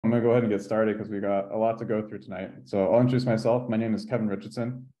I'm going to go ahead and get started because we got a lot to go through tonight. So I'll introduce myself. My name is Kevin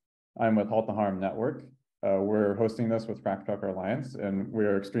Richardson. I'm with Halt Network. We're hosting this with FracTracker Alliance, and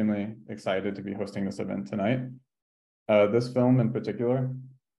we're extremely excited to be hosting this event tonight. This film in particular,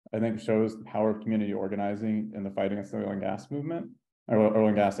 I think, shows the power of community organizing in the fight against the oil and gas movement, or oil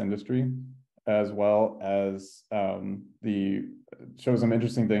and gas industry, as well as shows some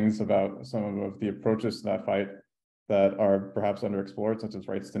interesting things about some of the approaches to that fight that are perhaps underexplored, such as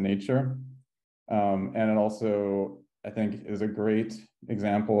rights to nature. And it also, I think, is a great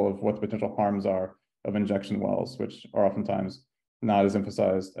example of what the potential harms are of injection wells, which are oftentimes not as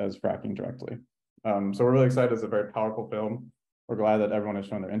emphasized as fracking directly. So we're really excited. It's a very powerful film. We're glad that everyone has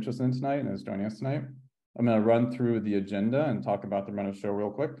shown their interest in tonight and is joining us tonight. I'm going to run through the agenda and talk about the run of the show real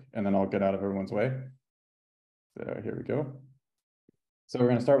quick, and then I'll get out of everyone's way. So here we go. So we're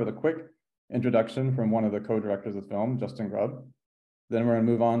going to start with a quick introduction from one of the co-directors of the film, Justin Grubb. Then we're going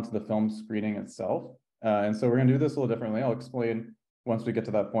to move on to the film screening itself. And so we're going to do this a little differently. I'll explain once we get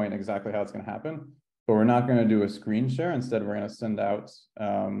to that point exactly how it's going to happen. But we're not going to do a screen share. Instead, we're going to send out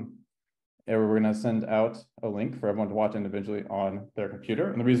a link for everyone to watch individually on their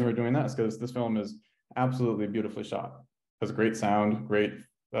computer. And the reason we're doing that is because this film is absolutely beautifully shot. It has great sound, great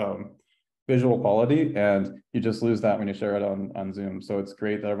visual quality, and you just lose that when you share it on Zoom. So it's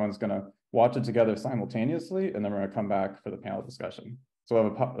great that everyone's going to watch it together simultaneously, and then we're going to come back for the panel discussion. So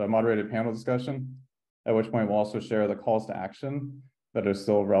we'll have a moderated panel discussion, at which point we'll also share the calls to action that are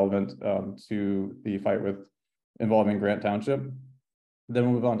still relevant to the fight involving Grant Township. Then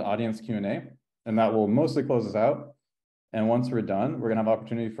we'll move on to audience Q&A, and that will mostly close us out. And once we're done, we're going to have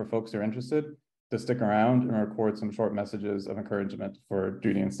opportunity for folks who are interested to stick around and record some short messages of encouragement for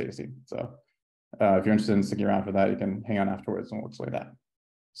Judy and Stacy. So if you're interested in sticking around for that, you can hang on afterwards and we'll explain that.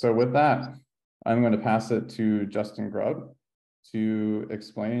 So with that, I'm going to pass it to Justin Grubb to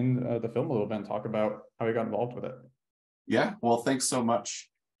explain the film a little bit and talk about how he got involved with it. Yeah, well, thanks so much,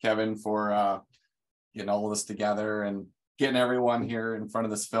 Kevin, for getting all of this together and getting everyone here in front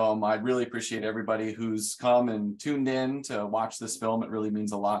of this film. I really appreciate everybody who's come and tuned in to watch this film. It really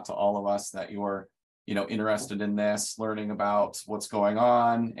means a lot to all of us that you're, interested in this, learning about what's going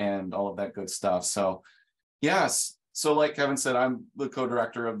on and all of that good stuff. So, yes. So like Kevin said, I'm the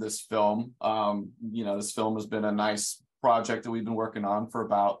co-director of this film. This film has been a nice project that we've been working on for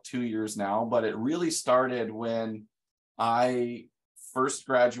about 2 years now, but it really started when I first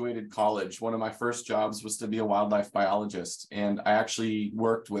graduated college. One of my first jobs was to be a wildlife biologist, and I actually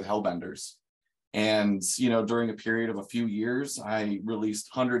worked with Hellbenders. And, during a period of a few years, I released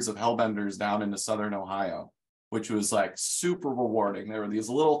hundreds of Hellbenders down into Southern Ohio, which was like super rewarding. There were these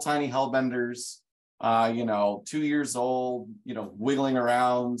little tiny Hellbenders, 2 years old, wiggling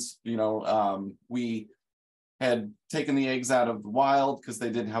around. We had taken the eggs out of the wild because they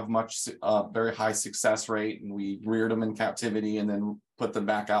didn't have much, very high success rate, and we reared them in captivity and then put them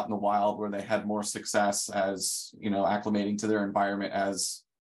back out in the wild where they had more success as, acclimating to their environment as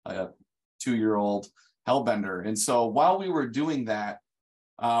a 2-year-old Hellbender. And so while we were doing that,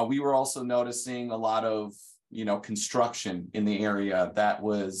 we were also noticing a lot of, construction in the area that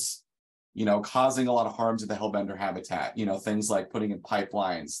was, causing a lot of harm to the Hellbender habitat, things like putting in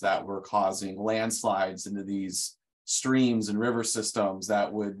pipelines that were causing landslides into these streams and river systems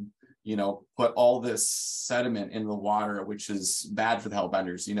that would, put all this sediment in the water, which is bad for the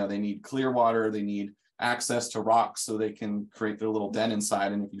Hellbenders. They need clear water, they need access to rocks so they can create their little den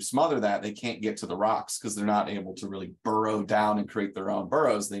inside. And if you smother that, they can't get to the rocks because they're not able to really burrow down and create their own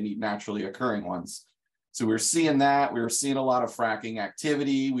burrows. They need naturally occurring ones. So we were seeing that. We were seeing a lot of fracking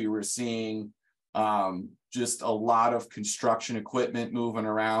activity. We were seeing just a lot of construction equipment moving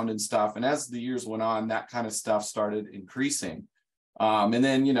around and stuff. And as the years went on, that kind of stuff started increasing. And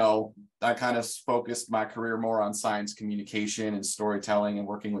then, I kind of focused my career more on science communication and storytelling and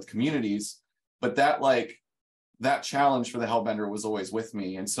working with communities. But that challenge for the Hellbender was always with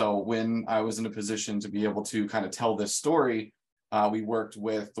me. And so when I was in a position to be able to kind of tell this story, we worked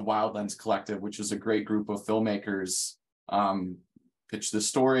with the Wildlands Collective, which is a great group of filmmakers, pitched the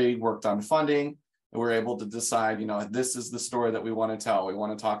story, worked on funding, and we were able to decide, this is the story that we want to tell. We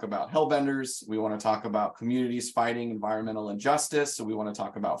want to talk about Hellbenders. We want to talk about communities fighting environmental injustice. So we want to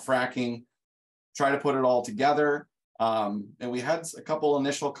talk about fracking, try to put it all together. And we had a couple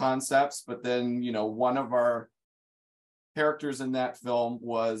initial concepts, but then, one of our characters in that film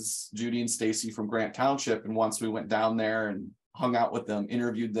was Judy and Stacy from Grant Township. And once we went down there and hung out with them,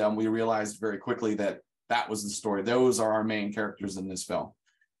 interviewed them, we realized very quickly that that was the story. Those are our main characters in this film.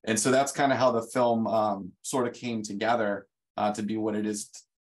 And so that's kind of how the film sort of came together to be what it is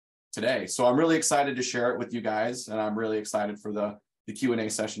today. So I'm really excited to share it with you guys. And I'm really excited for the the Q&A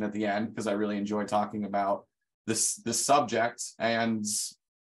session at the end, because I really enjoy talking about this subject. And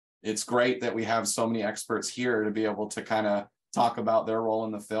it's great that we have so many experts here to be able to kind of talk about their role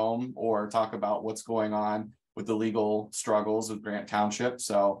in the film or talk about what's going on with the legal struggles of Grant Township.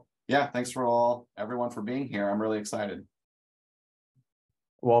 So yeah, thanks for everyone for being here. I'm really excited.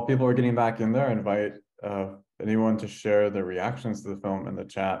 While people are getting back in there, I invite anyone to share their reactions to the film in the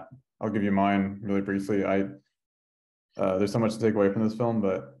chat. I'll give you mine really briefly. There's so much to take away from this film,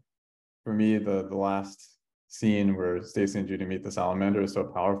 but for me, the last scene where Stacy and Judy meet the salamander is so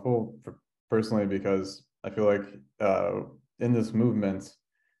powerful personally, because I feel like in this movement,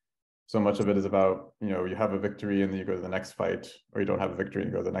 so much of it is about, you have a victory and then you go to the next fight, or you don't have a victory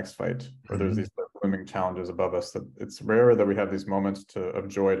and you go to the next fight, or there's these looming challenges above us. That it's rare that we have these moments of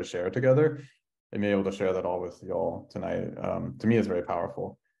joy to share together, and being able to share that all with y'all tonight, to me, is very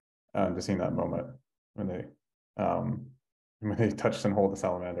powerful. To seeing that moment when they touched and hold the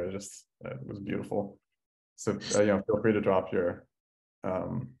salamander, it was beautiful. So feel free to drop your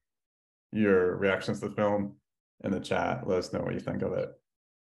reactions to the film in the chat. Let us know what you think of it.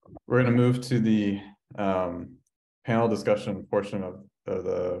 We're going to move to the panel discussion portion of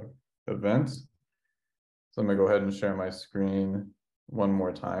the event. So I'm going to go ahead and share my screen one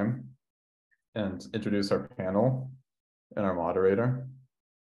more time and introduce our panel and our moderator.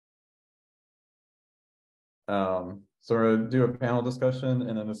 So we're going to do a panel discussion,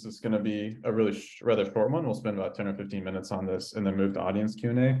 and then this is going to be a really rather short one. We'll spend about 10 or 15 minutes on this and then move to audience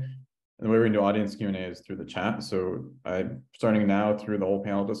Q&A. And the way we do audience Q&A is through the chat. So I'm starting now through the whole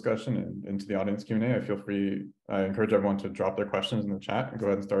panel discussion and into the audience Q&A. I encourage everyone to drop their questions in the chat and go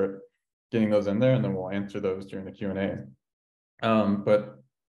ahead and start getting those in there, and then we'll answer those during the Q&A. But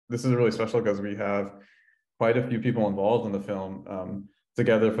this is really special because we have quite a few people involved in the film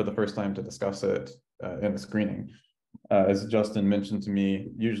together for the first time to discuss it in the screening. As Justin mentioned to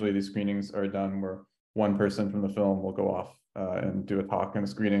me, usually these screenings are done where one person from the film will go off and do a talk and a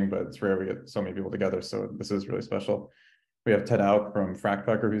screening, but it's rare we get so many people together, so this is really special. We have Ted Auch from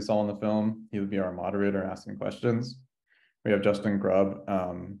FracTracker, who you saw in the film. He would be our moderator asking questions. We have Justin Grubb,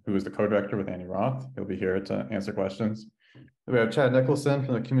 who is the co-director with Annie Roth. He'll be here to answer questions. We have Chad Nicholson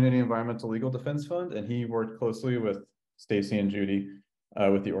from the Community Environmental Legal Defense Fund, and he worked closely with Stacy and Judy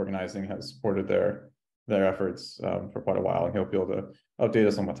with the organizing, has supported their efforts for quite a while, and he'll be able to update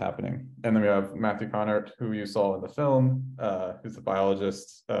us on what's happening. And then we have Matthew Connart, who you saw in the film, who's a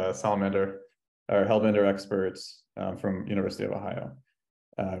biologist, salamander, or Hellbender expert from University of Ohio,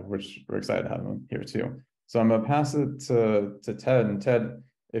 which we're excited to have him here too. So I'm gonna pass it to Ted. And Ted,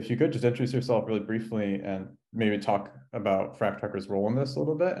 if you could just introduce yourself really briefly and maybe talk about FracTracker's role in this a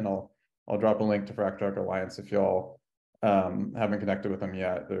little bit, and I'll drop a link to FracTracker Alliance if y'all haven't connected with them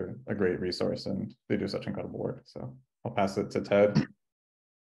yet. They're a great resource and they do such incredible work. So I'll pass it to Ted.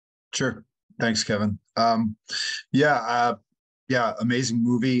 Sure. Thanks, Kevin. Amazing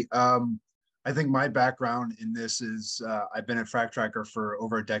movie. I think my background in this is I've been at FracTracker for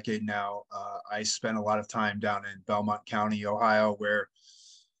over a decade now. I spent a lot of time down in Belmont County, Ohio, where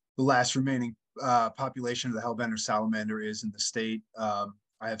the last remaining population of the Hellbender salamander is in the state.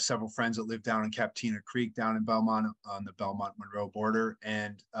 I have several friends that live down in Captina Creek down in Belmont on the Belmont-Monroe border.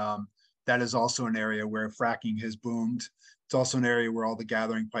 And that is also an area where fracking has boomed. It's also an area where all the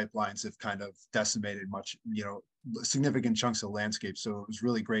gathering pipelines have kind of decimated significant chunks of landscape. So it was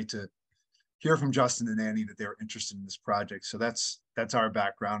really great to hear from Justin and Annie that they were interested in this project. So that's our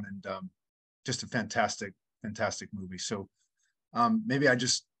background, and just a fantastic movie. So maybe I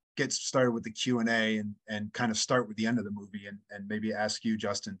just get started with the Q&A and kind of start with the end of the movie and maybe ask you,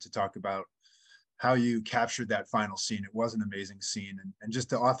 Justin, to talk about how you captured that final scene. It was an amazing scene, and just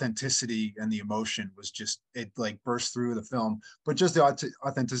the authenticity and the emotion was just, it like burst through the film, but just the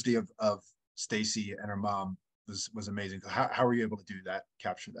authenticity of Stacy and her mom was amazing. How were you able to do that,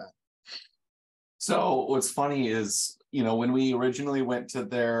 capture that? So what's funny is, when we originally went to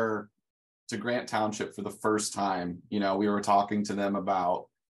Grant Township for the first time, we were talking to them about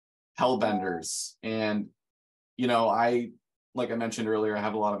Hellbenders, and like I mentioned earlier, I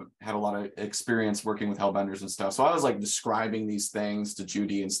had a lot of experience working with Hellbenders and stuff. So I was like describing these things to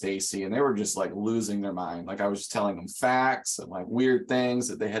Judy and Stacy, and they were just like losing their mind. Like I was just telling them facts and like weird things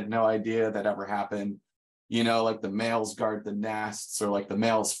that they had no idea that ever happened. Like the males guard the nests, or like the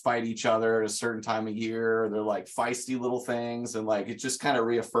males fight each other at a certain time of year. They're like feisty little things, and like it just kind of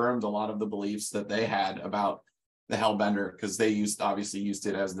reaffirmed a lot of the beliefs that they had about the Hellbender, because they obviously used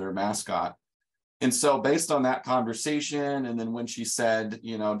it as their mascot. And so based on that conversation, and then when she said,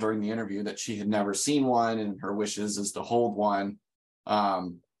 during the interview that she had never seen one and her wishes is to hold one,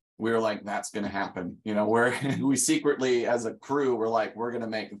 we were like, that's going to happen. You know, we secretly as a crew, we're like, we're going to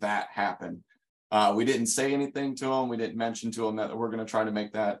make that happen. We didn't say anything to them. We didn't mention to them that we're going to try to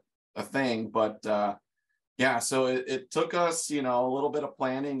make that a thing. But yeah, so it took us, you know, a little bit of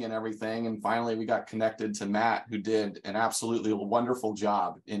planning and everything. And finally, we got connected to Matt, who did an absolutely wonderful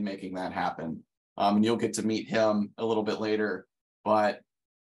job in making that happen. And you'll get to meet him a little bit later. But,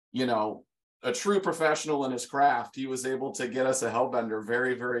 you know, a true professional in his craft, he was able to get us a Hellbender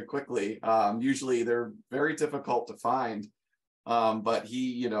very, very quickly. Usually they're very difficult to find, but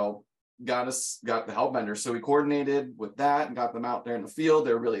he, you know, got the Hellbender. So we coordinated with that and got them out there in the field.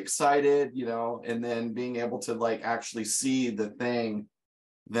 They're really excited, you know, and then being able to like actually see the thing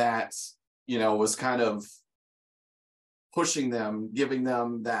that, you know, was kind of pushing them, giving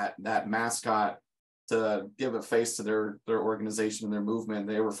them that mascot to give a face to their organization and their movement.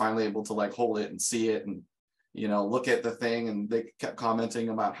 They were finally able to like hold it and see it and, you know, look at the thing, and they kept commenting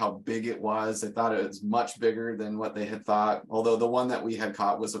about how big it was. They thought it was much bigger than what they had thought, although the one that we had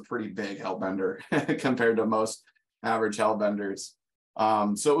caught was a pretty big Hellbender compared to most average Hellbenders.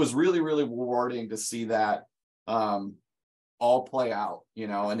 So it was really, really rewarding to see that all play out, you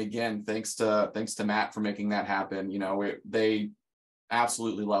know. And again, thanks to Matt for making that happen. You know, they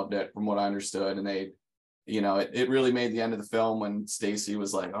absolutely loved it from what I understood, and they, you know, it really made the end of the film when Stacy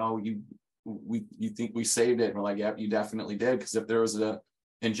was like, oh, you think we saved it? And we're like, yep, you definitely did, because if there was a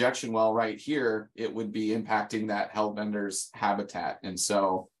injection well right here, it would be impacting that Hellbender's habitat. And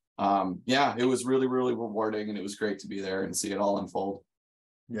so yeah, it was really, really rewarding, and it was great to be there and see it all unfold.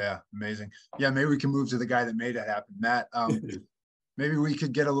 Yeah, amazing. Yeah, maybe we can move to the guy that made it happen, Matt. Maybe we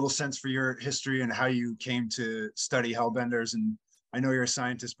could get a little sense for your history and how you came to study Hellbenders. And I know you're a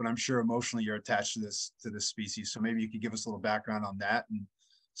scientist, but I'm sure emotionally you're attached to this species. So maybe you could give us a little background on that and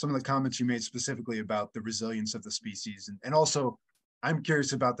some of the comments you made specifically about the resilience of the species. And also, I'm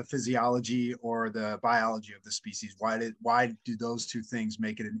curious about the physiology or the biology of the species. Why do those two things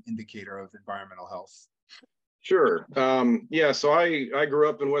make it an indicator of environmental health? Sure. Yeah, so I grew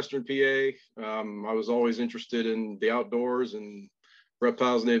up in Western PA. I was always interested in the outdoors and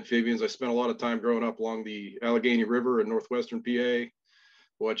reptiles and amphibians. I spent a lot of time growing up along the Allegheny River in northwestern PA,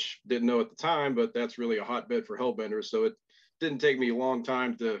 which didn't know at the time, but that's really a hotbed for Hellbenders. So it didn't take me a long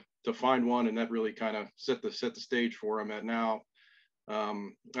time to find one, and that really kind of set the stage for where I'm at now.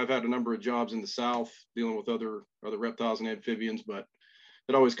 I've had a number of jobs in the South dealing with other reptiles and amphibians, but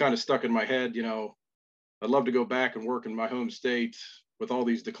it always kind of stuck in my head, you know, I'd love to go back and work in my home state with all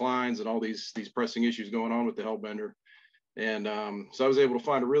these declines and all these pressing issues going on with the Hellbender. And so I was able to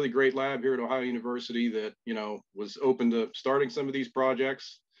find a really great lab here at Ohio University that, you know, was open to starting some of these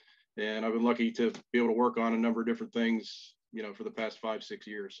projects. And I've been lucky to be able to work on a number of different things, you know, for the past 5-6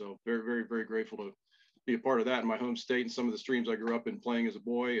 years. So very, very, very grateful to be a part of that in my home state and some of the streams I grew up in playing as a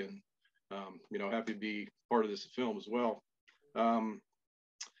boy, and, you know, happy to be part of this film as well.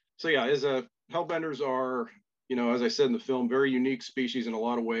 So yeah, Hellbenders are, you know, as I said in the film, very unique species in a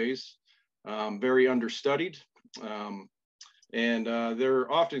lot of ways, very understudied. And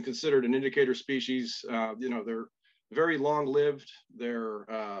they're often considered an indicator species. You know, they're very long-lived. They're,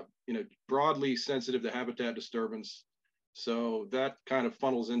 you know, broadly sensitive to habitat disturbance. So that kind of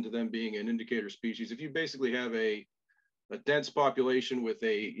funnels into them being an indicator species. If you basically have a dense population with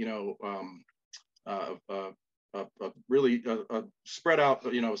a, you know, really spread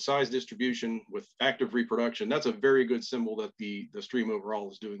out, you know, size distribution with active reproduction, that's a very good symbol that the stream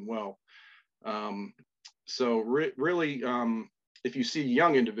overall is doing well. So really, if you see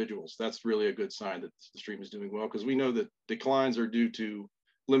young individuals, that's really a good sign that the stream is doing well, because we know that declines are due to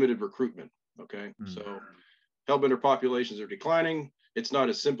limited recruitment. Okay, so Hellbender populations are declining. It's not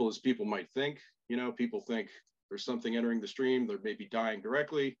as simple as people might think. You know, people think there's something entering the stream, they're maybe dying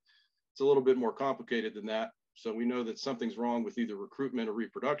directly. It's a little bit more complicated than that. So we know that something's wrong with either recruitment or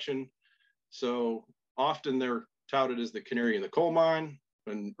reproduction. So often they're touted as the canary in the coal mine,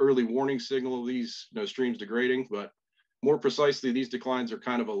 an early warning signal of these, you know, streams degrading. But more precisely, these declines are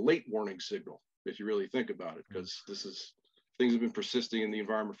kind of a late warning signal, if you really think about it, because things have been persisting in the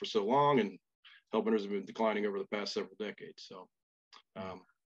environment for so long, and Hellbenders have been declining over the past several decades. So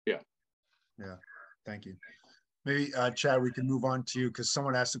yeah. Thank you. Maybe Chad, we can move on to you, because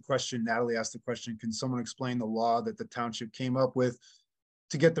someone asked a question, Natalie asked the question, can someone explain the law that the township came up with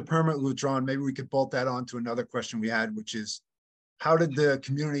to get the permit withdrawn? Maybe we could bolt that on to another question we had, which is, how did the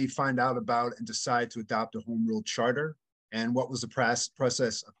community find out about and decide to adopt a home rule charter? And what was the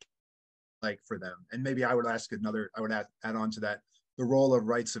process like for them? And maybe I would add on to that, the role of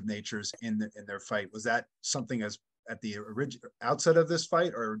rights of natures in their fight. Was that something as at the outset of this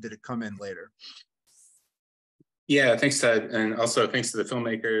fight, or did it come in later? Yeah, thanks, Ted. And also thanks to the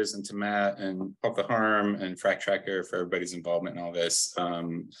filmmakers and to Matt and Halt the Harm and FracTracker for everybody's involvement in all this.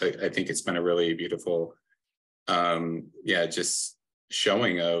 I think it's been a really beautiful, just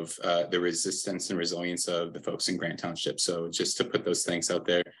showing of the resistance and resilience of the folks in Grant Township. So just to put those things out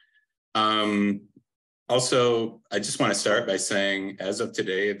there. Also, I just want to start by saying, as of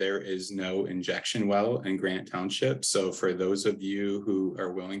today, there is no injection well in Grant Township. So for those of you who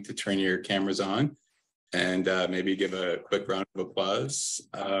are willing to turn your cameras on and maybe give a quick round of applause,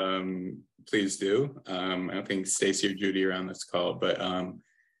 please do. I don't think Stacy or Judy are on this call, but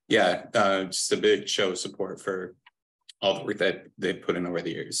just a big show of support for all the work that they've put in over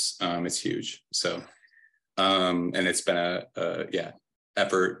the years. It's huge. So, and it's been a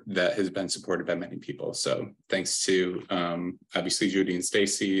effort that has been supported by many people. So thanks to obviously Judy and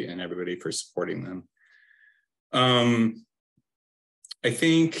Stacy and everybody for supporting them. I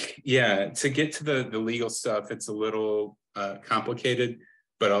think, to get to the legal stuff, it's a little complicated,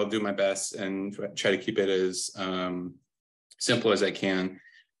 but I'll do my best and try to keep it as simple as I can.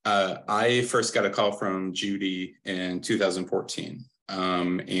 I first got a call from Judy in 2014.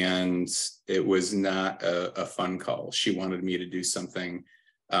 And it was not a fun call. She wanted me to do something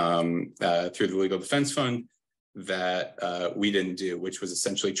through the Legal Defense Fund that we didn't do, which was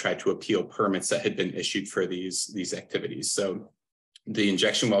essentially try to appeal permits that had been issued for these activities. So the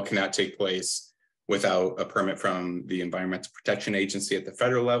injection well cannot take place without a permit from the Environmental Protection Agency at the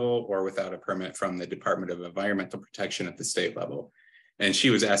federal level or without a permit from the Department of Environmental Protection at the state level. And she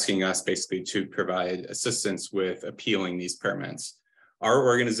was asking us basically to provide assistance with appealing these permits. Our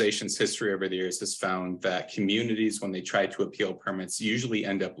organization's history over the years has found that communities, when they try to appeal permits, usually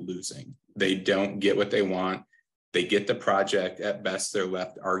end up losing. They don't get what they want. They get the project. At best, they're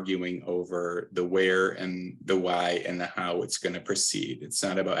left arguing over the where and the why and the how it's going to proceed. It's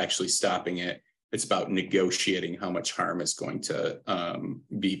not about actually stopping it. It's about negotiating how much harm is going to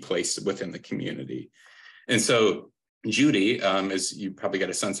be placed within the community. And so Judy, as you probably got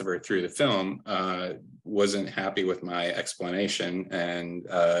a sense of her through the film, wasn't happy with my explanation and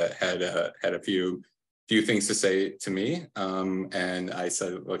had a few things to say to me. And I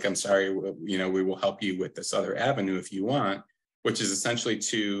said, look, I'm sorry, we will help you with this other avenue if you want, which is essentially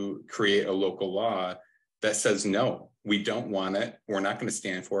to create a local law that says, no, we don't want it. We're not going to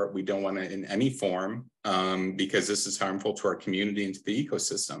stand for it. We don't want it in any form because this is harmful to our community and to the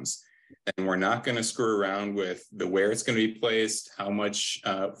ecosystems. And we're not going to screw around with the where it's going to be placed, how much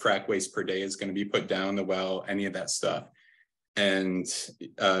frac waste per day is going to be put down the well, any of that stuff. And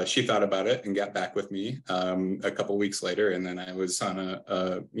she thought about it and got back with me a couple of weeks later. And then I was on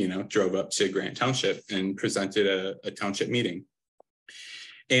drove up to Grant Township and presented a township meeting.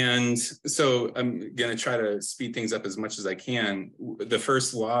 And so I'm going to try to speed things up as much as I can. The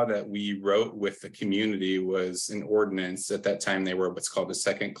first law that we wrote with the community was an ordinance. At that time, they were what's called a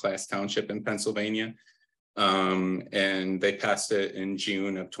second-class township in Pennsylvania. And they passed it in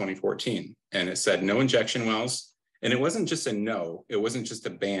June of 2014. And it said no injection wells. And it wasn't just a no. It wasn't just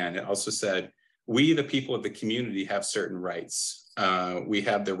a ban. It also said, we, the people of the community, have certain rights. We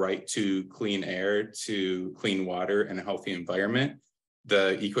have the right to clean air, to clean water, and a healthy environment.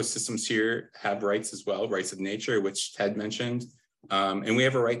 The ecosystems here have rights as well, rights of nature, which Ted mentioned. And we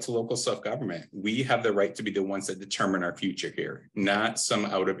have a right to local self-government. We have the right to be the ones that determine our future here, not some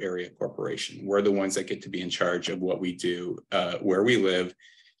out-of-area corporation. We're the ones that get to be in charge of what we do, where we live,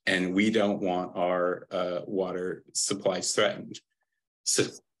 and we don't want our water supplies threatened.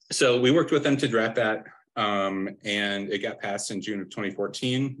 So we worked with them to draft that. And it got passed in June of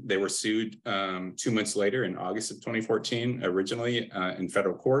 2014. They were sued 2 months later in August of 2014, originally in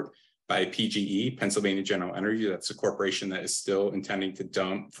federal court by PGE, Pennsylvania General Energy. That's a corporation that is still intending to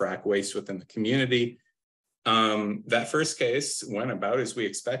dump frac waste within the community. That first case went about as we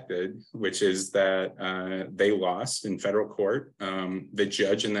expected, which is that they lost in federal court. The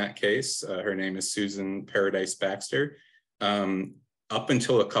judge in that case, her name is Susan Paradise Baxter. Up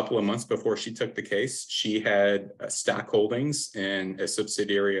until a couple of months before she took the case, she had stock holdings in a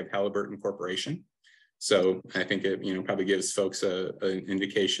subsidiary of Halliburton Corporation. So I think it probably gives folks an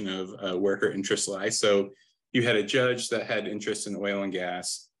indication of where her interests lie. So you had a judge that had interest in oil and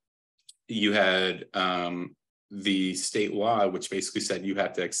gas. You had the state law, which basically said you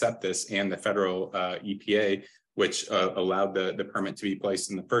have to accept this, and the federal EPA, which allowed the permit to be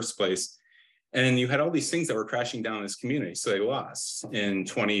placed in the first place. And you had all these things that were crashing down in this community. So they lost in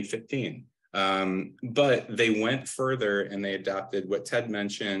 2015. But they went further and they adopted what Ted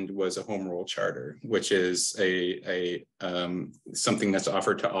mentioned was a home rule charter, which is something that's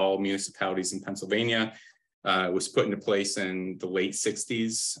offered to all municipalities in Pennsylvania. was put into place in the late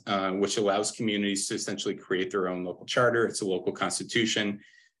 60s, which allows communities to essentially create their own local charter. It's a local constitution.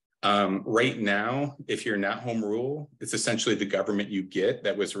 Right now, if you're not home rule, it's essentially the government you get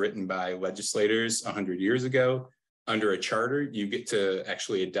that was written by legislators 100 years ago. Under a charter, you get to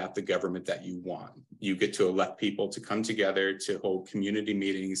actually adopt the government that you want. You get to elect people to come together to hold community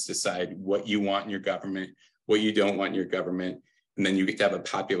meetings, decide what you want in your government, what you don't want in your government, and then you get to have a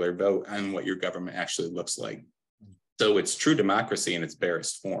popular vote on what your government actually looks like. So it's true democracy in its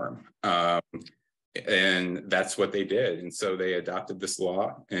barest form. And that's what they did. And so they adopted this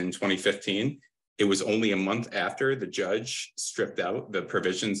law in 2015. It was only a month after the judge stripped out the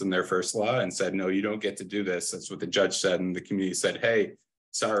provisions in their first law and said, no, you don't get to do this. That's what the judge said. And the community said, hey,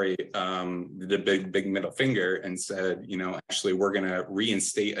 sorry, the big middle finger, and said, you know, actually, we're going to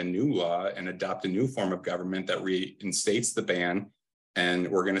reinstate a new law and adopt a new form of government that reinstates the ban. And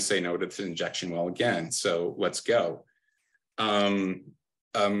we're going to say no to this injection well again. So let's go. I'm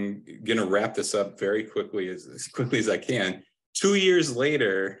going to wrap this up very quickly, as quickly as I can. 2 years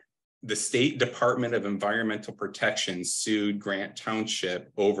later, the State Department of Environmental Protection sued Grant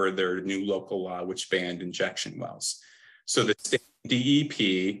Township over their new local law, which banned injection wells. So the state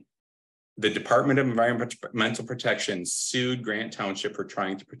DEP, the Department of Environmental Protection, sued Grant Township for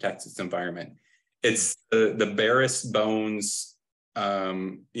trying to protect its environment. It's the barest bones,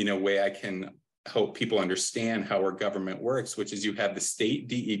 way I can help people understand how our government works, which is you have the state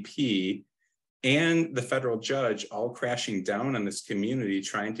DEP and the federal judge all crashing down on this community,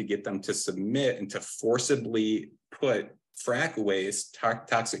 trying to get them to submit and to forcibly put frack waste,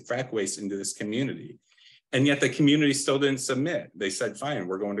 toxic frack waste into this community. And yet the community still didn't submit. They said, fine,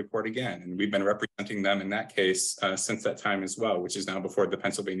 we're going to court again. And we've been representing them in that case since that time as well, which is now before the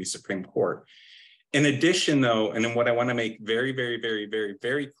Pennsylvania Supreme Court. In addition, though, and then what I want to make very, very, very, very,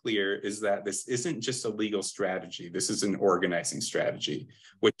 very clear is that this isn't just a legal strategy. This is an organizing strategy,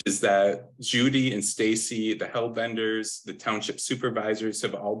 which is that Judy and Stacy, the Hellbenders, the township supervisors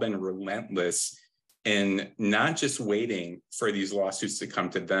have all been relentless in not just waiting for these lawsuits to come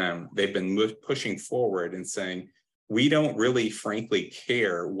to them. They've been pushing forward and saying, we don't really, frankly,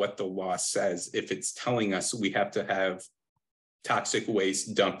 care what the law says if it's telling us we have to have toxic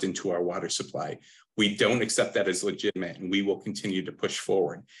waste dumped into our water supply. We don't accept that as legitimate, and we will continue to push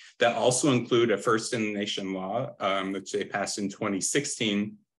forward. That also include a first in the nation law, which they passed in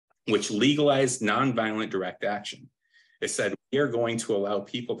 2016, which legalized nonviolent direct action. It said, we are going to allow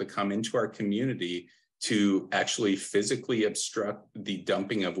people to come into our community to actually physically obstruct the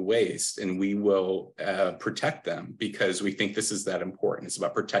dumping of waste, and we will protect them because we think this is that important. It's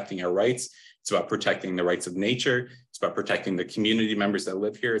about protecting our rights. It's about protecting the rights of nature. It's about protecting the community members that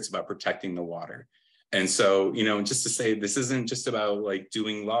live here. It's about protecting the water. And so, just to say, this isn't just about like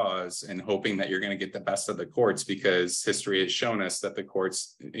doing laws and hoping that you're going to get the best of the courts, because history has shown us that the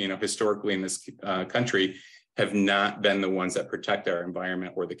courts, historically in this country have not been the ones that protect our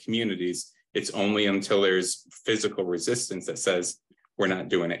environment or the communities. It's only until there's physical resistance that says we're not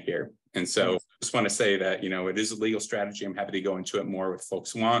doing it here. And so I just want to say that, it is a legal strategy. I'm happy to go into it more if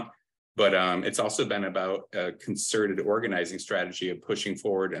folks want. But it's also been about a concerted organizing strategy of pushing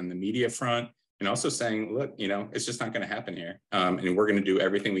forward on the media front and also saying, look, it's just not going to happen here. And we're going to do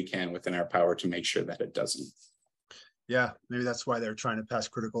everything we can within our power to make sure that it doesn't. Yeah, maybe that's why they're trying to pass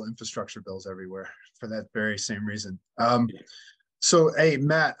critical infrastructure bills everywhere for that very same reason. So, hey,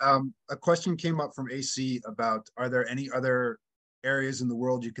 Matt, a question came up from AC about, are there any other areas in the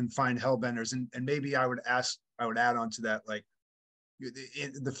world you can find Hellbenders? And maybe I would add on to that, like,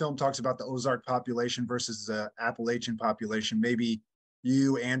 the film talks about the Ozark population versus the Appalachian population. Maybe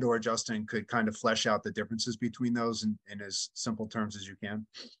you and or Justin could kind of flesh out the differences between those in as simple terms as you can.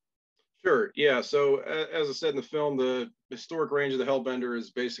 Sure. Yeah. So as I said in the film, the historic range of the Hellbender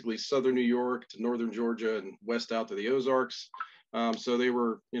is basically southern New York to northern Georgia and west out to the Ozarks. So they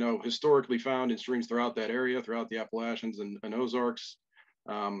were, historically found in streams throughout that area, throughout the Appalachians and Ozarks.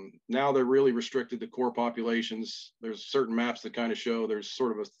 Now they're really restricted to core populations. There's certain maps that kind of show there's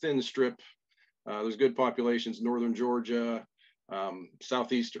sort of a thin strip. There's good populations, northern Georgia,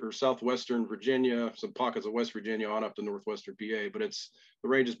 southeast or southwestern Virginia, some pockets of West Virginia on up to northwestern PA, but the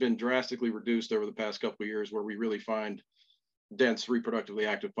range has been drastically reduced over the past couple of years where we really find dense reproductively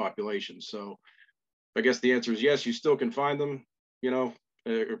active populations. So I guess the answer is yes, you still can find them,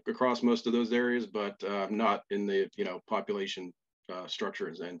 across most of those areas, but not in the, population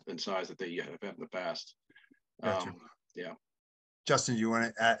structures and size that they have had in the past. Gotcha. Yeah. Justin, do you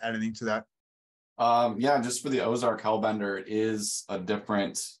want to add anything to that? Yeah, just for the Ozark Hellbender, it is a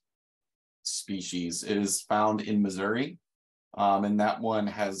different species. It is found in Missouri, and that one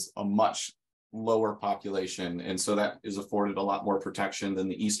has a much lower population. And so that is afforded a lot more protection than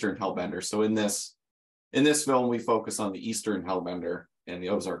the Eastern Hellbender. So in this film, we focus on the Eastern Hellbender and the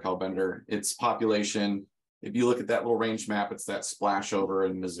Ozark Hellbender. Its population, if you look at that little range map, it's that splash over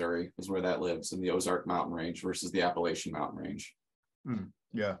in Missouri is where that lives, in the Ozark Mountain Range versus the Appalachian Mountain Range.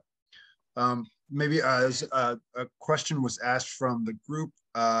 Yeah. Maybe as a question was asked from the group,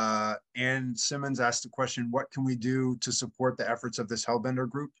 Ann Simmons asked the question, what can we do to support the efforts of this Hellbender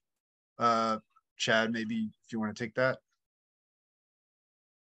group? Chad, maybe if you want to take that.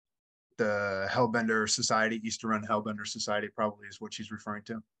 The Hellbender Society, East Run Hellbender Society probably is what she's referring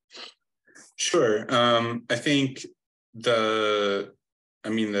to. Sure. I think the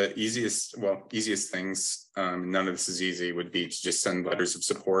easiest things, none of this is easy, would be to just send letters of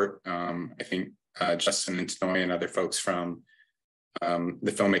support. I think Justin and Tanoy and other folks from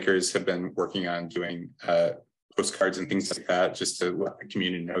the filmmakers have been working on doing postcards and things like that, just to let the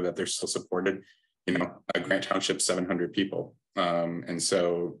community know that they're still supported. Grant Township, 700 people. And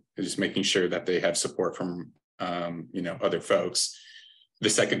so just making sure that they have support from, other folks. The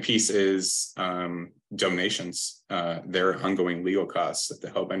second piece is donations. There are ongoing legal costs that the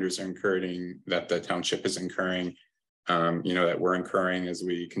Hellbenders are incurring, that the township is incurring, that we're incurring as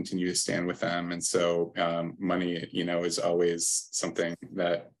we continue to stand with them. And so money, is always something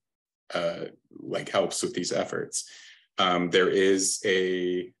that helps with these efforts. There is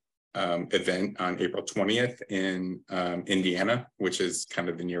a event on April 20th in Indiana, which is kind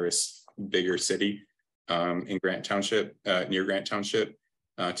of the nearest bigger city in Grant Township, near Grant Township,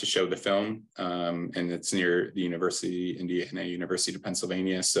 to show the film. And it's near the Indiana University of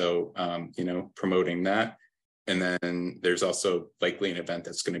Pennsylvania. So, promoting that. And then there's also likely an event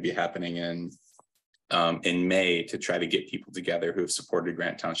that's going to be happening in May to try to get people together who have supported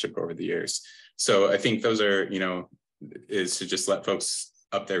Grant Township over the years. So I think those are, is to just let folks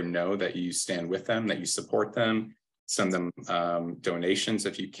up there know that you stand with them, that you support them, send them donations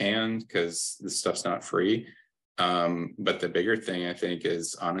if you can, because this stuff's not free. But the bigger thing, I think,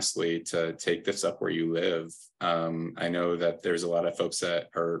 is honestly to take this up where you live. I know that there's a lot of folks that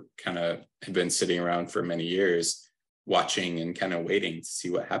are have been sitting around for many years watching and kind of waiting to see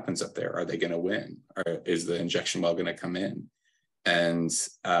what happens up there. Are they going to win? Or is the injection well going to come in? And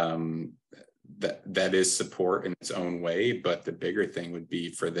that is support in its own way. But the bigger thing would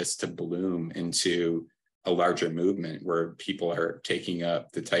be for this to bloom into a larger movement where people are taking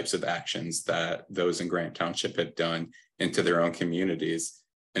up the types of actions that those in Grant Township have done into their own communities,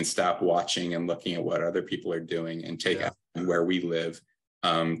 and stop watching and looking at what other people are doing and take action where we live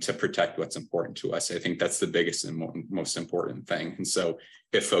to protect what's important to us. I think that's the biggest and most important thing. And so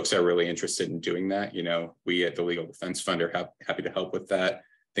if folks are really interested in doing that, we at the Legal Defense Fund are happy to help with that.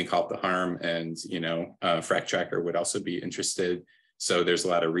 I think Halt the Harm and, FracTracker would also be interested. So there's a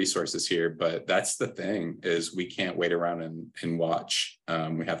lot of resources here, but that's the thing, is we can't wait around and watch.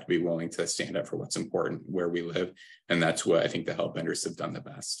 We have to be willing to stand up for what's important where we live. And that's what I think the Hellbenders have done the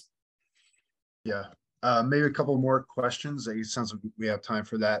best. Yeah. Maybe a couple more questions. It sounds like we have time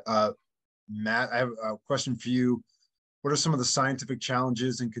for that. Matt, I have a question for you. What are some of the scientific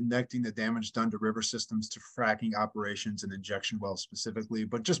challenges in connecting the damage done to river systems to fracking operations and injection wells specifically,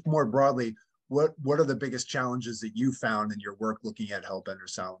 but just more broadly, what are the biggest challenges that you found in your work looking at Hellbender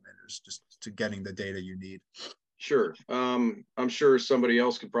salamanders, just to getting the data you need? Sure. I'm sure somebody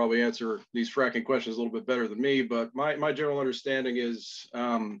else could probably answer these fracking questions a little bit better than me, but my general understanding is,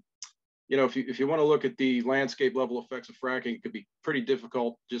 if you want to look at the landscape level effects of fracking, it could be pretty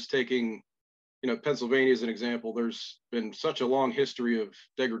difficult. Just taking, Pennsylvania as an example, there's been such a long history of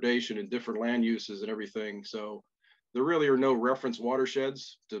degradation in different land uses and everything. So there really are no reference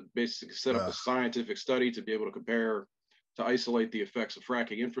watersheds to basically set up a scientific study to be able to compare, to isolate the effects of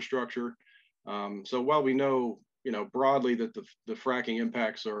fracking infrastructure. So while we know, broadly that the fracking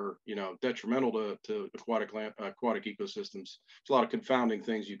impacts are, detrimental to aquatic ecosystems, there's a lot of confounding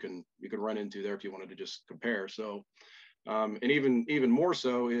things you can run into there if you wanted to just compare. So, and even more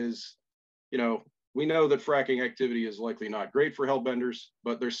so is, we know that fracking activity is likely not great for Hellbenders,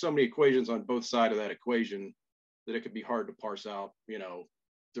 but there's so many equations on both sides of that equation that it could be hard to parse out,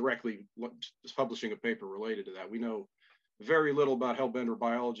 directly just publishing a paper related to that. We know very little about Hellbender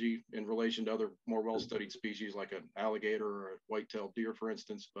biology in relation to other more well-studied species like an alligator or a white-tailed deer, for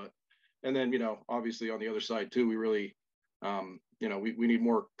instance. And then, obviously on the other side too, we really, we need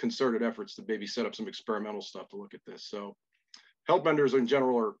more concerted efforts to maybe set up some experimental stuff to look at this. So Hellbenders in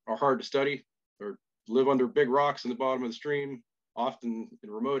general are hard to study, or live under big rocks in the bottom of the stream, often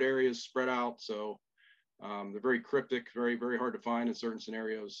in remote areas spread out. So they're very cryptic, very, very hard to find in certain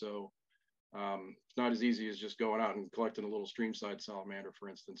scenarios. So It's not as easy as just going out and collecting a little streamside salamander, for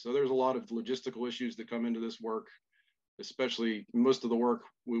instance. So there's a lot of logistical issues that come into this work, especially most of the work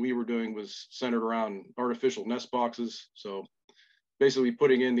we were doing was centered around artificial nest boxes. So basically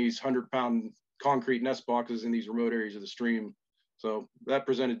putting in these 100-pound concrete nest boxes in these remote areas of the stream. So that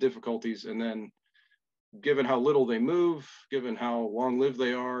presented difficulties. And then given how little they move, given how long-lived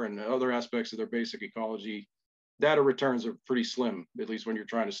they are and other aspects of their basic ecology, data returns are pretty slim, at least when you're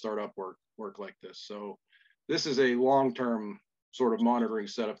trying to start up work like this. So this is a long-term sort of monitoring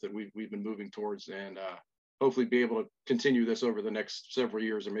setup that we've been moving towards, and hopefully be able to continue this over the next several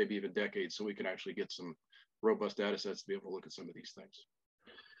years or maybe even decades, so we can actually get some robust data sets to be able to look at some of these things.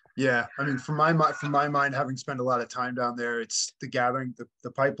 Yeah, I mean, from my mind, having spent a lot of time down there, it's the gathering, the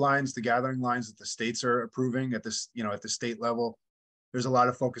pipelines, the gathering lines that the states are approving at this, at the state level. There's a lot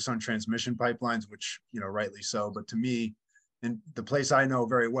of focus on transmission pipelines, which, rightly so. But to me, in the place I know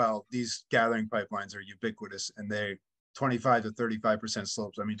very well, these gathering pipelines are ubiquitous, and they 25 to 35%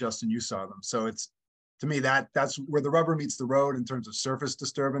 slopes. I mean, Justin, you saw them. So it's, to me, that's where the rubber meets the road in terms of surface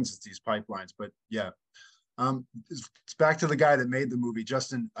disturbance. It's these pipelines. But yeah, it's back to the guy that made the movie,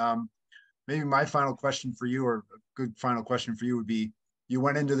 Justin. Maybe my final question for you, or a good final question for you, would be: you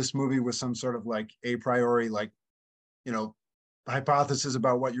went into this movie with some sort of like a priori, like, hypothesis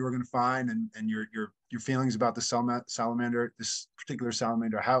about what you were going to find, and your feelings about the salamander, this particular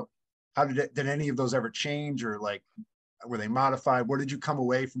salamander. How did any of those ever change, or like, were they modified? What did you come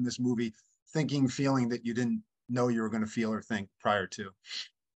away from this movie thinking, feeling that you didn't know you were going to feel or think prior to?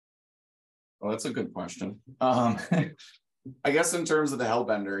 Well, that's a good question. I guess in terms of the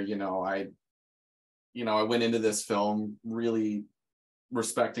Hellbender, I went into this film really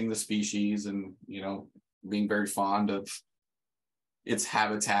respecting the species and, being very fond of its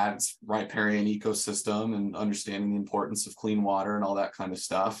habitat, its riparian ecosystem, and understanding the importance of clean water and all that kind of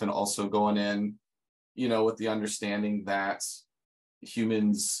stuff. And also going in, with the understanding that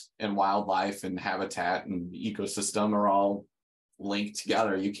humans and wildlife and habitat and ecosystem are all linked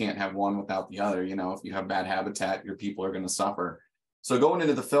together. You can't have one without the other. If you have bad habitat, your people are going to suffer. So going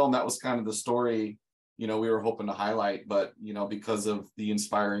into the film, that was kind of the story, we were hoping to highlight. But, because of the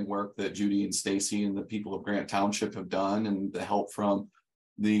inspiring work that Judy and Stacy and the people of Grant Township have done, and the help from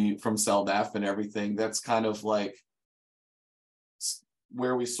CellDef and everything, that's kind of like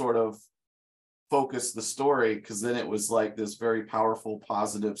where we sort of focused the story, because then it was like this very powerful,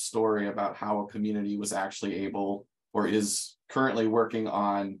 positive story about how a community was actually able, or is currently working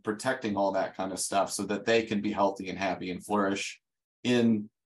on protecting all that kind of stuff so that they can be healthy and happy and flourish in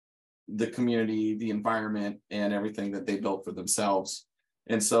the community, the environment, and everything that they built for themselves.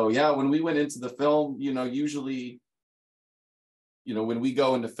 And so, yeah, when we went into the film, usually, when we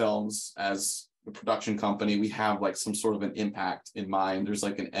go into films as a production company, we have like some sort of an impact in mind. There's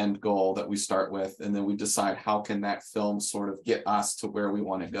like an end goal that we start with, and then we decide how can that film sort of get us to where we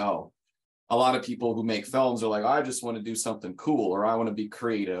want to go. A lot of people who make films are like, I just want to do something cool, or I want to be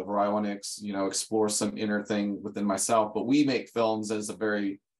creative, or I want to, explore some inner thing within myself. But we make films as a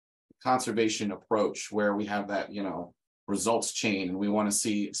very conservation approach, where we have that, results chain, and we want to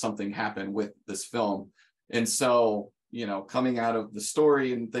see something happen with this film. And so, coming out of the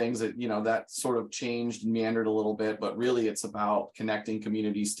story and things that, that sort of changed and meandered a little bit, but really it's about connecting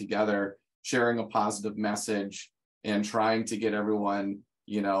communities together, sharing a positive message, and trying to get everyone,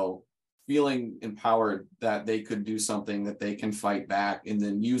 feeling empowered that they could do something, that they can fight back, and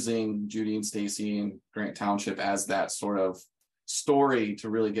then using Judy and Stacy and Grant Township as that sort of story to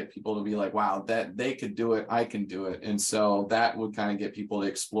really get people to be like, wow, that they could do it, I can do it. And so that would kind of get people to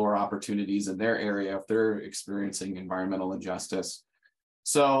explore opportunities in their area if they're experiencing environmental injustice.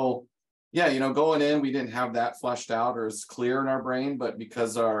 So yeah, going in, we didn't have that fleshed out or as clear in our brain, but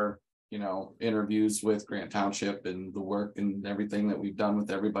because our interviews with Grant Township and the work and everything that we've done with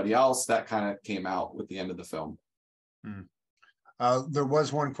everybody else, that kind of came out with the end of the film. There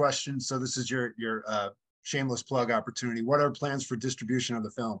was one question. So this is your shameless plug opportunity. What are plans for distribution of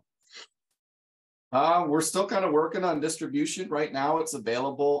the film? We're still kind of working on distribution. Right now, it's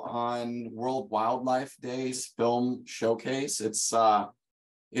available on World Wildlife Day's film showcase. It's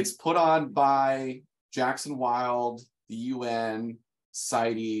put on by Jackson Wild, the UN,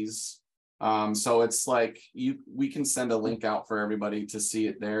 CITES. So it's like we can send a link out for everybody to see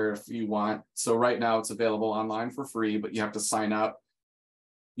it there if you want. So right now it's available online for free, but you have to sign up.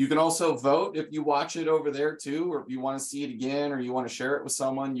 You can also vote if you watch it over there too, or if you want to see it again, or you want to share it with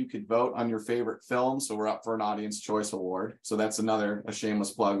someone, you could vote on your favorite film. So we're up for an Audience Choice Award. So that's a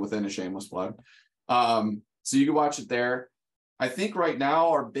shameless plug within a shameless plug. So you can watch it there. I think right now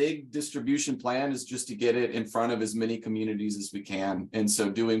our big distribution plan is just to get it in front of as many communities as we can. And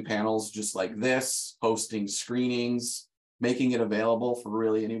so doing panels just like this, hosting screenings, making it available for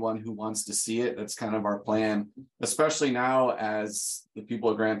really anyone who wants to see it. That's kind of our plan, especially now as the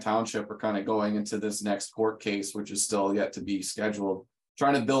people of Grant Township are kind of going into this next court case, which is still yet to be scheduled,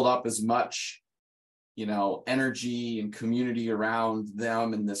 trying to build up as much, you know, energy and community around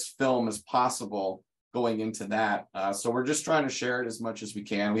them and this film as possible going into that. So we're just trying to share it as much as we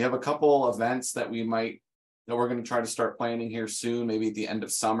can. We have a couple events that we're going to try to start planning here soon, maybe at the end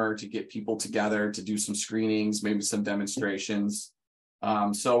of summer, to get people together to do some screenings, maybe some demonstrations.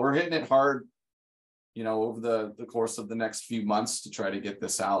 So we're hitting it hard, you know, over the course of the next few months to try to get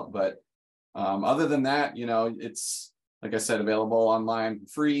this out. But other than that, you know, it's, like I said, available online for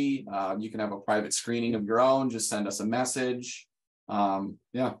free. You can have a private screening of your own, just send us a message.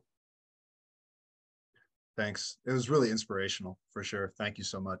 Yeah. Thanks. It was really inspirational for sure. Thank you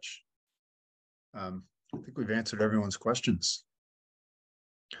so much. I think we've answered everyone's questions.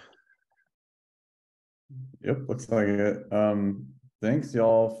 Yep, looks like it. Thanks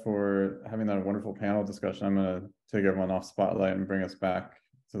y'all for having that wonderful panel discussion. I'm gonna take everyone off spotlight and bring us back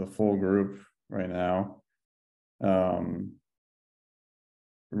to the full group right now.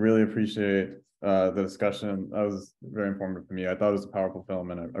 Really appreciate the discussion. That was very informative for me. I thought it was a powerful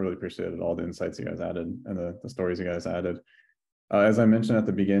film, and I really appreciated all the insights you guys added and the stories you guys added. As I mentioned at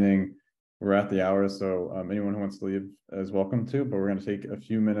the beginning, we're at the hour, so anyone who wants to leave is welcome to, but we're going to take a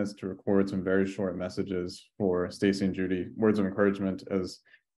few minutes to record some very short messages for Stacy and Judy, words of encouragement, as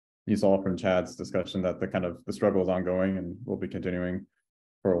you saw from Chad's discussion that the struggle is ongoing and will be continuing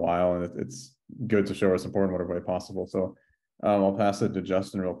for a while, and it's good to show our support in whatever way possible. So I'll pass it to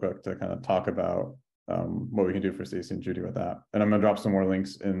Justin real quick to kind of talk about what we can do for Stacy and Judy with that. And I'm going to drop some more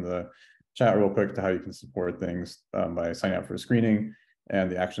links in the chat real quick to how you can support things by signing up for a screening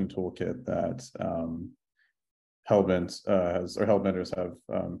and the action toolkit that Hellbent or Hellbenders have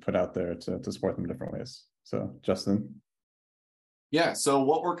put out there to support them in different ways. So Justin. Yeah, so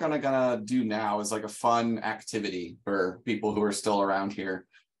what we're kind of gonna do now is like a fun activity for people who are still around here.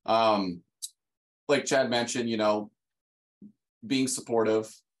 Like Chad mentioned, you know, being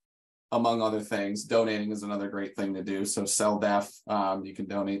supportive, among other things. Donating is another great thing to do. So CellDef, you can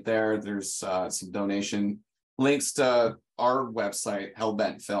donate there. There's some donation links to our website,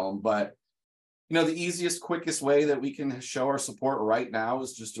 Hellbent Film. But, you know, the easiest, quickest way that we can show our support right now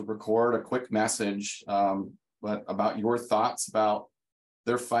is just to record a quick message about your thoughts about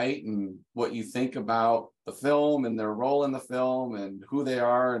their fight and what you think about the film and their role in the film and who they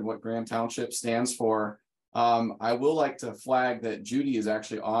are and what Grant Township stands for. I will like to flag that Judy is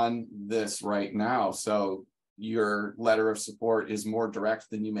actually on this right now. So your letter of support is more direct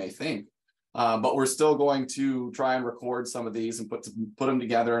than you may think. But we're still going to try and record some of these and put them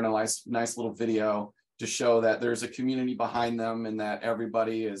together in a nice little video to show that there's a community behind them and that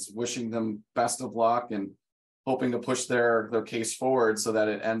everybody is wishing them best of luck and hoping to push their case forward so that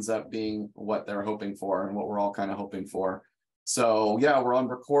it ends up being what they're hoping for and what we're all kind of hoping for. So yeah, we're on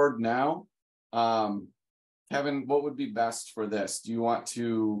record now. Kevin, what would be best for this? Do you want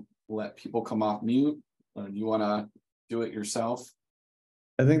to let people come off mute, or do you want to do it yourself?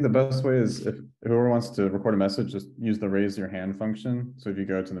 I think the best way is if whoever wants to record a message, just use the raise your hand function. So if you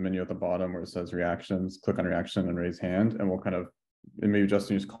go to the menu at the bottom where it says reactions, click on reaction and raise hand, and we'll kind of, and maybe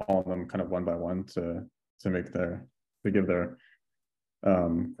Justin just call them kind of one by one to give their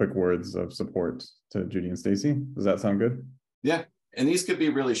quick words of support to Judy and Stacy. Does that sound good? Yeah. And these could be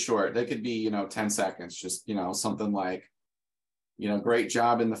really short. They could be, 10 seconds, just, something like, great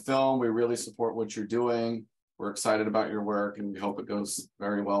job in the film. We really support what you're doing. We're excited about your work and we hope it goes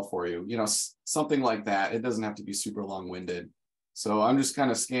very well for you. Something like that. It doesn't have to be super long-winded. So I'm just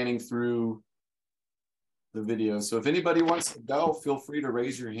kind of scanning through the video. So if anybody wants to go, feel free to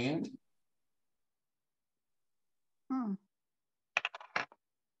raise your hand.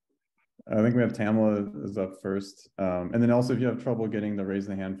 I think we have Tamala is up first. And then also if you have trouble getting the raise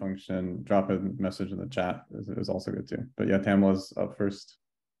the hand function, drop a message in the chat is also good too. But yeah, Tamala's up first.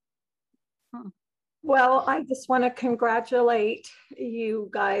 Well, I just want to congratulate you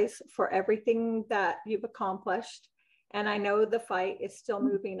guys for everything that you've accomplished. And I know the fight is still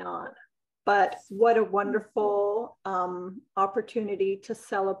moving on, but what a wonderful opportunity to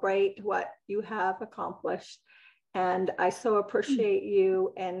celebrate what you have accomplished. And I so appreciate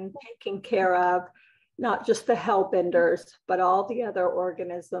you and taking care of not just the Hellbenders, but all the other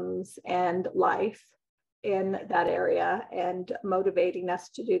organisms and life in that area and motivating us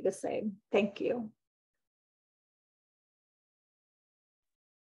to do the same. Thank you.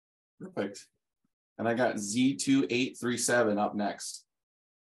 Perfect. And I got Z2837 up next.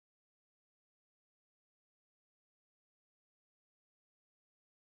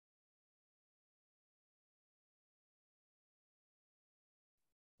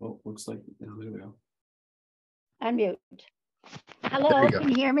 Oh, looks like, oh, there we go. Unmute. Hello, can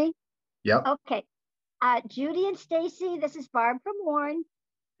you hear me? Yep. Okay. Judy and Stacy, this is Barb from Warren.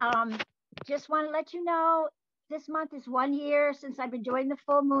 Just want to let you know, this month is 1 year since I've been doing the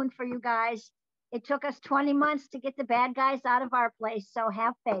full moon for you guys. It took us 20 months to get the bad guys out of our place, so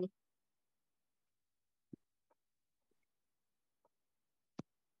have faith.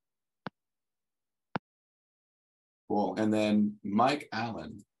 Cool. And then Mike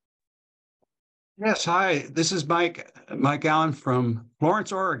Allen. Yes, hi, this is Mike Allen from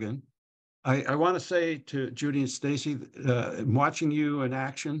Florence, Oregon. I want to say to Judy and Stacy, watching you in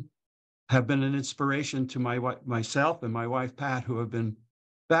action have been an inspiration to myself and my wife, Pat, who have been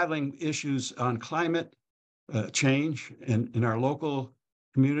battling issues on climate change in our local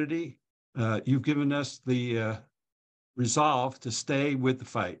community. You've given us the resolve to stay with the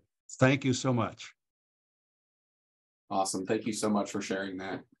fight. Thank you so much. Awesome. Thank you so much for sharing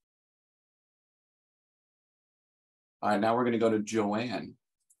that. All right, now we're going to go to Joanne.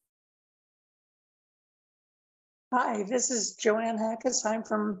 Hi, this is Joanne Hackus. I'm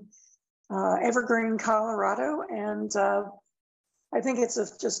from Evergreen, Colorado, and I think it's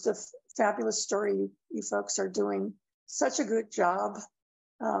just a fabulous story. You folks are doing such a good job.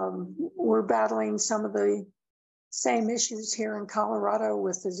 We're battling some of the same issues here in Colorado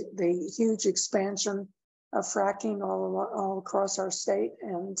with the huge expansion of fracking all across our state,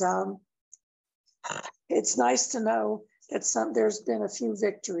 and it's nice to know that there's been a few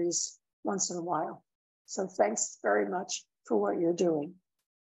victories once in a while. So thanks very much for what you're doing.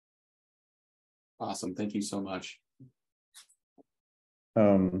 Awesome. Thank you so much.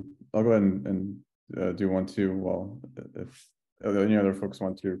 I'll go ahead and do one too. Well, if any other folks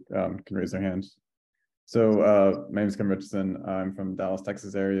want to, can raise their hands. So my name is Kevin Richardson. I'm from Dallas,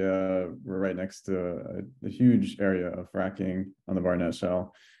 Texas area. We're right next to a huge area of fracking on the Barnett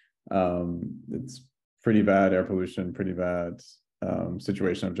Shale. It's pretty bad air pollution, pretty bad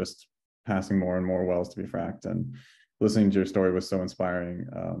situation of just passing more and more wells to be fracked. And listening to your story was so inspiring.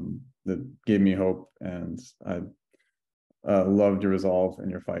 That gave me hope, and I loved your resolve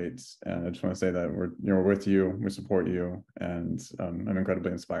and your fights. And I just want to say that we're with you, we support you, and I'm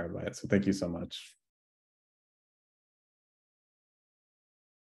incredibly inspired by it. So thank you so much.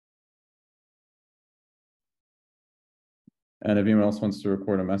 And if anyone else wants to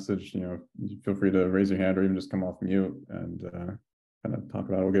record a message, feel free to raise your hand or even just come off mute and kind of talk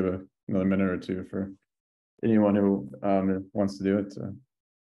about it. We'll give another minute or two for anyone who wants to do it to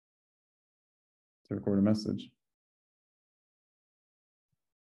record a message.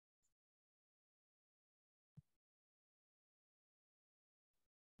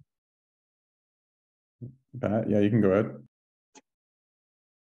 Pat, yeah, you can go ahead.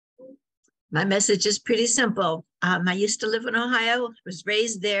 My message is pretty simple. I used to live in Ohio, was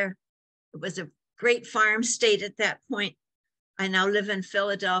raised there. It was a great farm state at that point. I now live in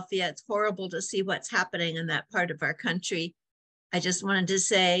Philadelphia. It's horrible to see what's happening in that part of our country. I just wanted to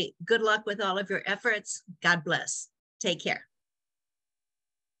say good luck with all of your efforts. God bless. Take care.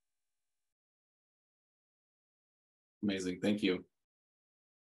 Amazing. Thank you.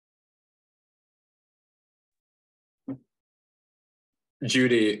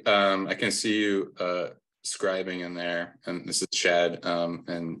 Judy, I can see you scribing in there, and this is Chad,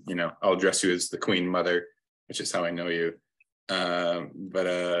 and I'll address you as the Queen Mother, which is how I know you. Yeah,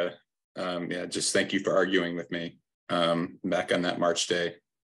 just thank you for arguing with me back on that March day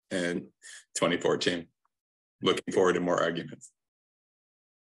in 2014. Looking forward to more arguments.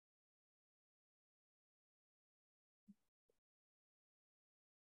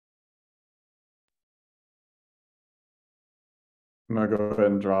 I'm gonna go ahead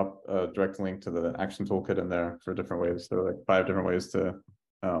and drop a direct link to the action toolkit in there for different ways. There are like 5 different ways to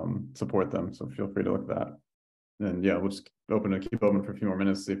support them. So feel free to look at that. And yeah, we'll just keep open for a few more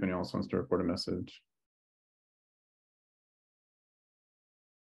minutes, see if anyone else wants to record a message.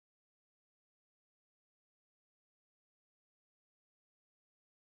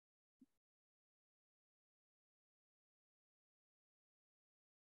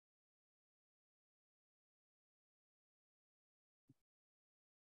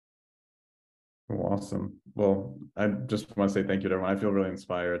 Awesome. Well, I just want to say thank you to everyone. I feel really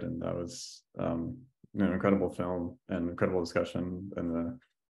inspired, and that was an incredible film and incredible discussion, and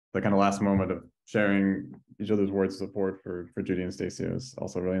the kind of last moment of sharing each other's words of support for Judy and Stacy was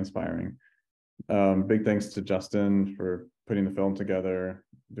also really inspiring. Big thanks to Justin for putting the film together.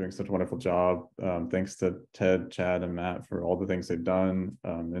 doing such a wonderful job. Thanks to Ted, Chad, and Matt for all the things they've done.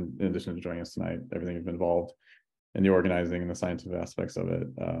 In addition to joining us tonight, everything you've been involved in the organizing and the scientific aspects of it.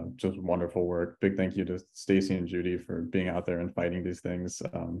 Just wonderful work. Big thank you to Stacy and Judy for being out there and fighting these things.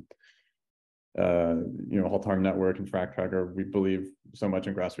 Halt Harm Network and FracTracker, we believe so much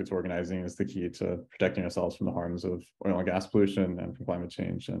in grassroots organizing is the key to protecting ourselves from the harms of oil and gas pollution and from climate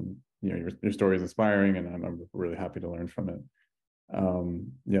change. And your story is inspiring, and I'm really happy to learn from it.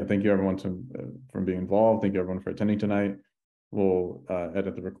 Thank you everyone for being involved. Thank you everyone for attending tonight. We'll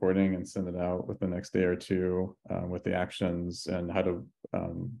edit the recording and send it out within the next day or two with the actions and how to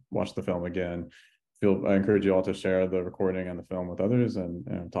watch the film again. I encourage you all to share the recording and the film with others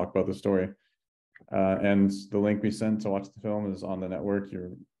and talk about the story. And the link we sent to watch the film is on the network.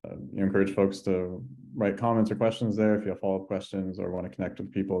 You encourage folks to write comments or questions there if you have follow-up questions or want to connect with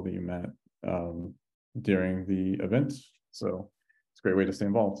people that you met during the event. So it's a great way to stay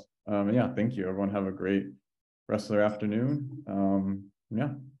involved. Thank you. Everyone have a great rest of their afternoon.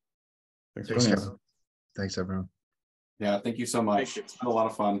 Thanks for joining us. Thanks, everyone. Yeah, thank you so much. It's been a lot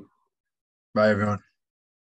of fun. Bye, everyone.